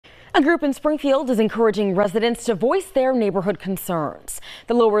A group in Springfield is encouraging residents to voice their neighborhood concerns.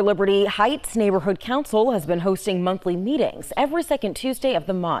 The Lower Liberty Heights Neighborhood Council has been hosting monthly meetings every second Tuesday of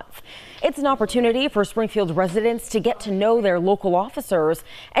the month. It's an opportunity for Springfield residents to get to know their local officers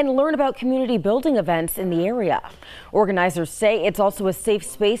and learn about community building events in the area. Organizers say it's also a safe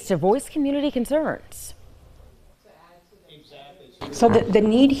space to voice community concerns. So the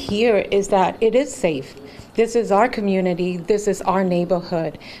need here is that it is safe. This is our community, this is our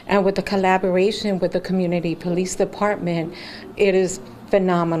neighborhood, and with the collaboration with the community police department, it is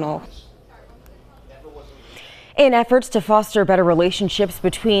phenomenal. In efforts to foster better relationships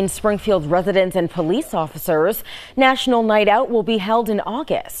between Springfield residents and police officers, National Night Out will be held in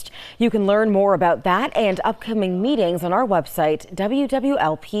August. You can learn more about that and upcoming meetings on our website,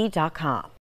 wwlp.com.